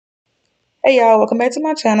Hey y'all, welcome back to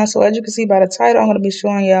my channel. So as you can see by the title, I'm going to be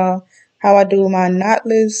showing y'all how I do my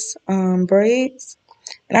knotless braids.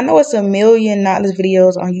 And I know it's a million knotless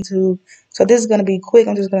videos on YouTube, so this is going to be quick.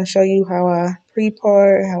 I'm just going to show you how I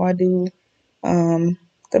pre-part, how I do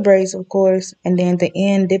the braids, of course, and then the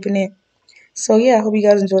end dipping it. So yeah, I hope you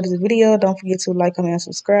guys enjoyed this video. Don't forget to like, comment, and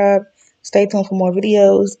subscribe. Stay tuned for more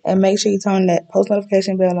videos, and make sure you turn that post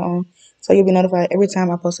notification bell on so you'll be notified every time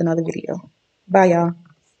I post another video. Bye y'all.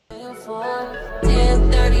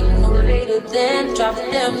 10:30, no later than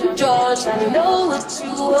dropping them drawers. I know what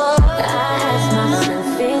you want. I ask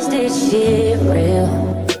myself, is this shit real?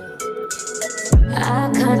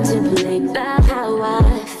 I contemplate about how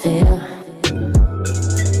I feel,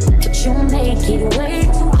 but you make it way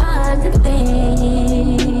too hard to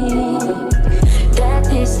think that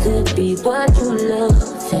this could be what you love.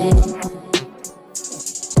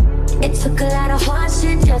 It took a lot of hard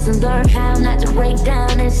shit just to learn how not to break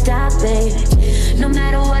down and stop, babe. No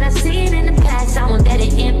matter what I've seen in the past, I won't let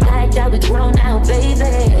it impact how we grow now, baby.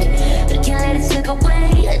 But I can't let it slip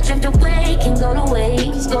away, drift away, can go to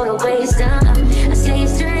waste, I say it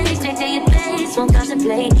straight to your face, won't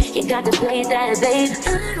contemplate, you got to play that, babe.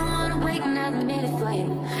 I don't wanna wait another minute for you.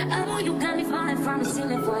 I know you got me falling from the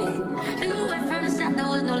ceiling for you. Knew right from the start there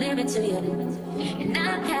was no limit to you, and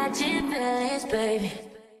I'm catching feelings, baby.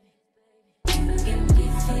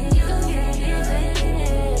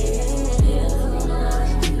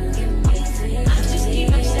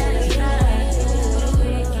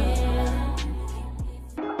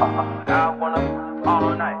 I wanna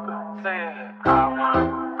all night. Say it. I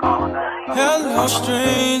wanna all night. Hello,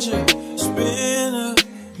 stranger. It's been a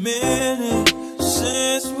minute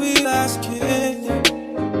since we last kicked it.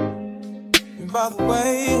 And by the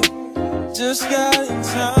way, just got in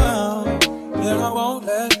town, and I won't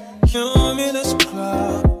let cumulus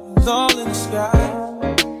clouds all in the sky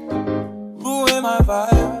ruin my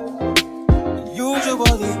vibe.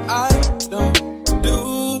 Usually I don't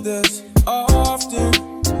do this often,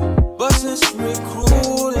 but since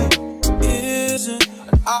recruiting isn't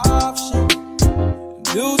an option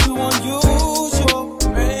due to unusual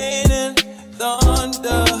rain and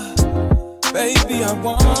thunder, baby I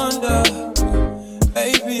wonder,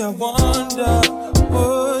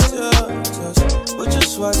 would you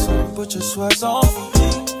just put your sweats on for me?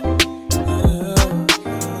 Yeah.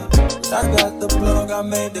 I got the plug, I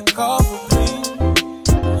made the call for me.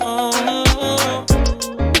 I'm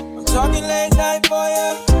talking late night for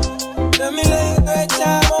you. Let me lay a great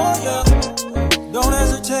time on you. Don't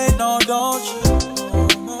hesitate, no, don't you?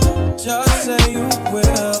 Just say you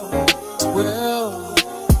will.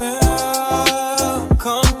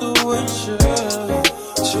 Come through and chill.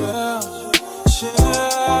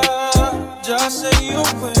 Just say you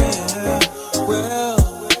will.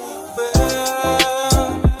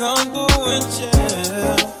 Come through and chill.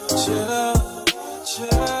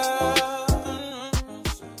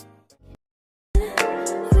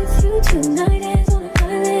 With you tonight is on an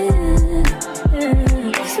island.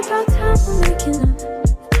 It's about time we're making up.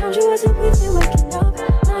 Times you wasn't with me waking up.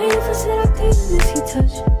 Now you feel seductive and miss your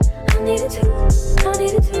touch. I needed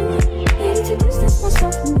to distance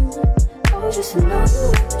myself from you. I was just in love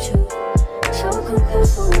with you. So come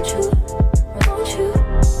close, won't you?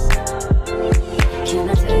 Can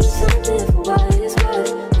I tell you something for what it's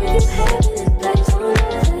worth? We can have it in place on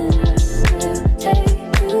earth. Take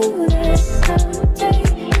you there, I'll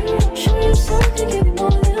take you. Show you something, give you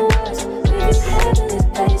more than words. We can have it in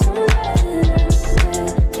place on earth.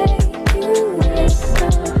 Take you there,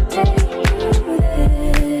 I'll take you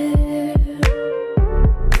there.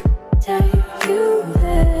 Take you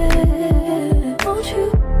there, won't you?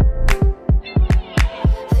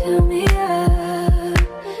 Fill me up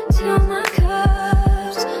till my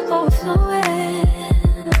cup's overflowing.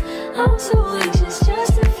 I'm so anxious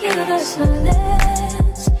just to feel the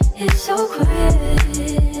silence. It's so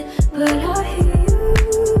quiet, but I hear you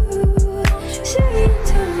saying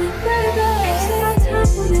to me, baby. Said our time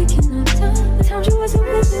we're making up time. The times you wasn't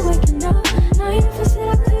with me waking up. Now you never said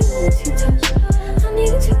I couldn't miss your touch. I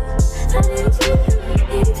needed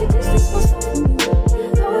to distance myself from you.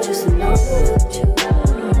 I was just in love with you.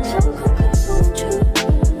 So come close, won't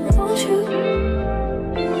you?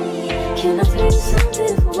 Can I tell you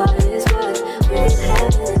something for what it's worth? We can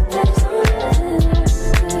have it in place on earth.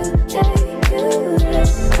 Take you there,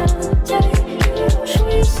 I'll take you. Show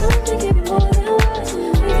you something, give you more than words.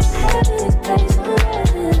 We can have it in place on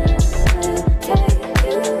earth. Take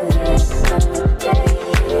you there, I'll take you there.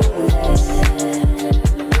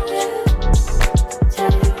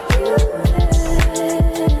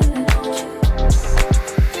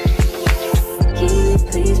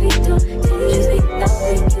 Please be done. Can you just be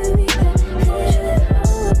done? Can you be done?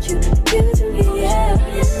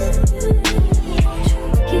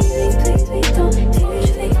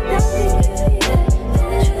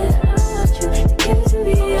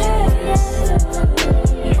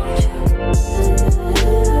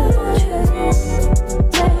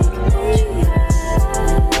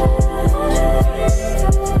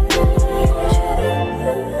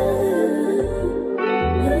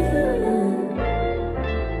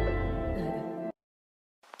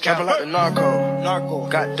 Trapping like the narco.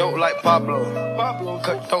 Got dope like Pablo.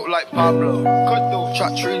 Cut throat like Pablo.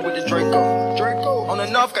 Chop trees with the Draco. On the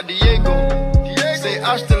north got Diego. Say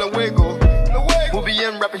hasta luego. We'll be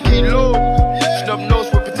in rapping kilo. Snub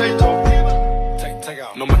nose with potato. Take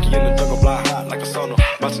out. No monkey in the jungle, blind hot like a sauna.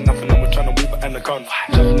 Bouncing off and I'm trying to weave an anaconda.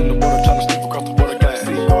 Jumping in the water, trying to slip across the water. Got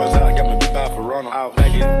see yours out, got me big bad for Ronald. Out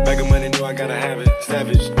bag of money, know I gotta have it.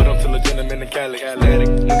 Savage, but I'm still a gentleman in Cali. Atlantic,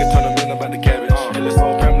 nigga turn them in about the cabbage. Kill his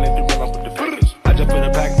whole family if you run off with the package. I just put a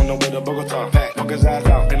pack on the way to Bogota. Poke his eyes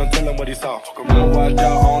out, and I'm telling what he saw. I'ma watch out,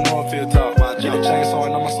 I don't know if he'll talk. Get a chainsaw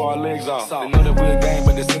and I'ma saw our legs off. They know that we're a gang,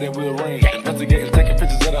 but they say that we're a ring. Investigating, taking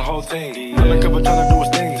pictures of the whole team. Undercover trying to do his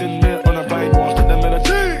thing. 10 mil on a plane, won't split them in a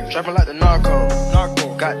team. Trapping like the narco.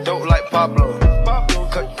 Got dope like Pablo.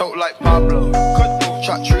 Cut throat like Pablo.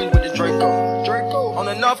 Chop trees with the Draco. On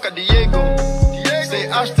the north got Diego. Say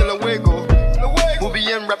hasta luego. We'll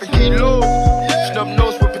be in rapping kilo. Snub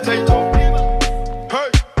nose with potato.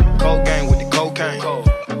 Hey. Cold gang with the cocaine.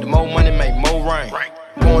 The more money make more rain.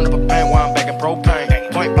 Going up a pan while I'm back in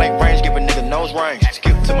propane. Point blank range, give a nigga nose range.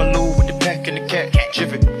 Skip to my Lou with the pack and the cat.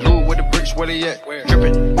 Jiffy, Lou with the bricks, where they at?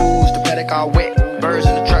 Drippin', ooze, the paddock all wet. Birds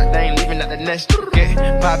in the truck, they ain't leaving at the nest.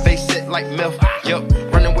 Get pie face set like milk. Yup,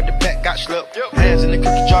 running with the pack, got slipped. Hands in the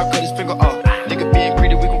cookie jar, cut his finger off. Nigga being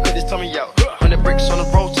greedy, we gon' cut his tummy out. 100 bricks on the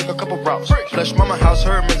road, took a couple routes. Flush mama house,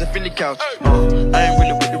 Hermes and Philly couch. I ain't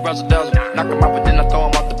really with the razzle dazzle. Knock him out, but then I throw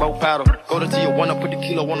him out the boat paddle. Go to Tijuana, put the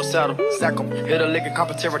kilo on the saddle. Sack him, hit a lick and cop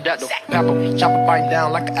a pterodactyl. Pap him, chop a bite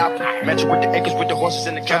down like an apple. Match it with the acres, with the horses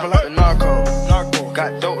in the cattle. Like the narco.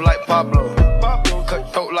 Got dope like Pablo.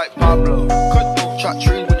 Cut throat like Pablo. Chop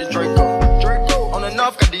trees with the Draco. On the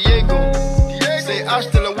north got Diego. Say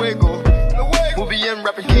hasta luego. We'll be in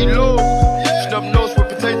rapping kilo. Snub nose with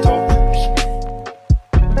potato.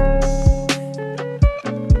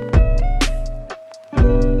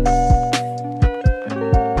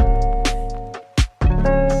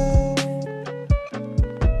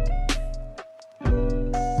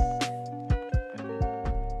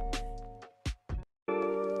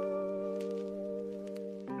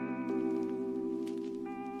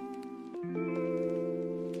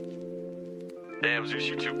 Damn, Zeus,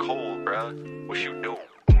 you too cold, bruh. What you doing?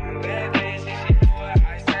 Bad bitch, if she do what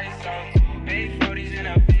I say so. Big 40s in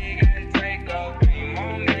a big ass Draco. 3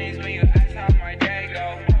 more millions when you ask how my day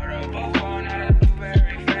go. Order a buffalo, not a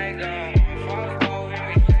blueberry fago. False gold and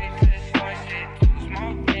we straight to the store shit. 2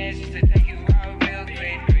 small pins just to take you out real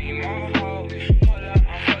quick. 3 more hoes, pull up,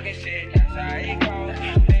 I'm fucking shit. That's how it goes.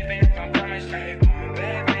 Baby, if I'm coming straight.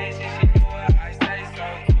 Bad bitch, if she do what I say so.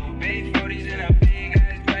 Big 40s in a big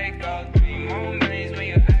ass Draco. 3 more millions when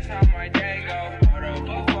you ask how my day go. Order a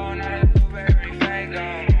buffalo, not a blueberry fago.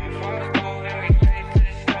 False gold and we straight to the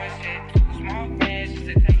store shit. 2 small pins just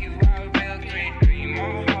to take you out real quick. 3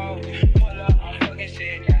 more hoes, pull up, I'm fucking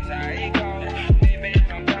shit. That's how it goes. Baby,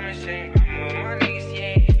 if I'm coming straight. I'm with my niggas,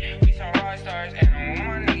 yeah. We some rock stars and I'm with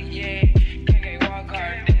my niggas, yeah. KK walk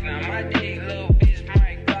hard, this not my dick, little bitch,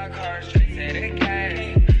 my Glock hard. Straight to the cash.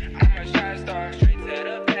 I'm a shot star, straight to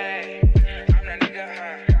the bag. I'm that nigga,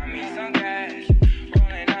 got me some cash.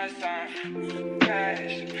 Rolling out some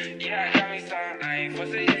cash. Yeah, I got me some. I ain't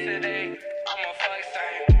fussing yesterday. I'm a fuck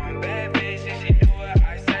sign. Bad bitch, if she do what I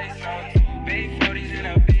say so. 2 big 40s in a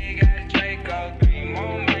big ass Draco. 3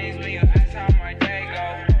 more millions when you ask how my day go.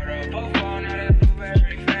 Order a buffalo, not a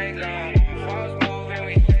blueberry fago. False move and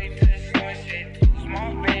we straight to the store shit. 2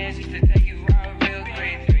 small bands just to take you out real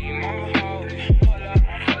quick. 3 more hoes, pull up,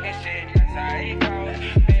 I'm fucking shit. That's how it goes.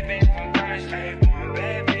 Baby, if I'm coming straight.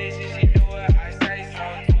 Bad bitch, if she do what I say so.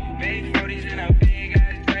 2 big 40s in a big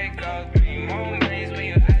ass Draco. 3 more millions when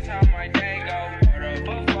you ask how my day go. Order a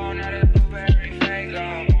buffalo, not a blueberry fago.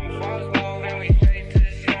 False move and we straight to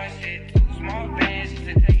the store shit. 2 small bands just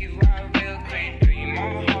to take you out real quick. 3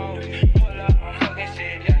 more hoes, pull up, I'm fucking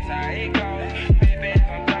shit. That's how it goes. Baby, if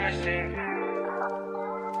I'm coming straight.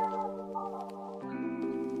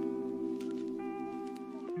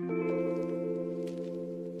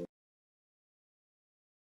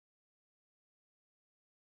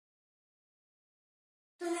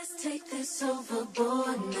 Let's take this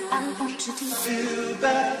overboard now. I want you to Feel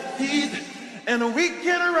that heat, and we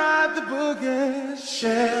can ride the boogie.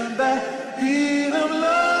 Share that beat of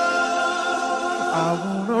love. I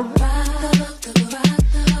wanna ride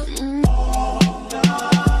all night.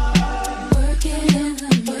 Work it in the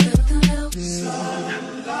middle.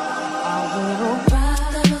 I wanna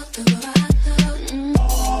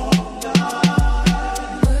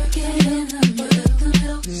Work it in the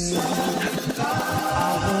middle.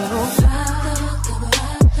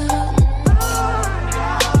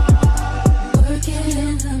 Work it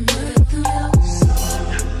in the middle.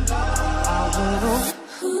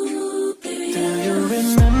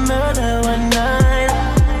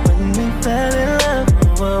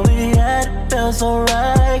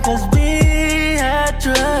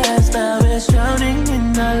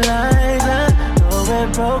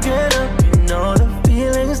 we're broken up. You know the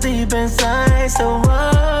feelings deep inside, so what's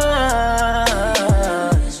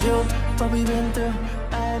you? What we've been through,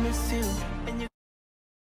 I miss you. And you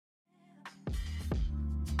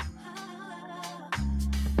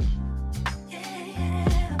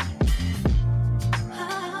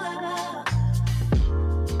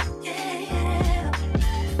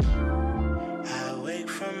I wake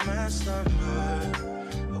from my slumber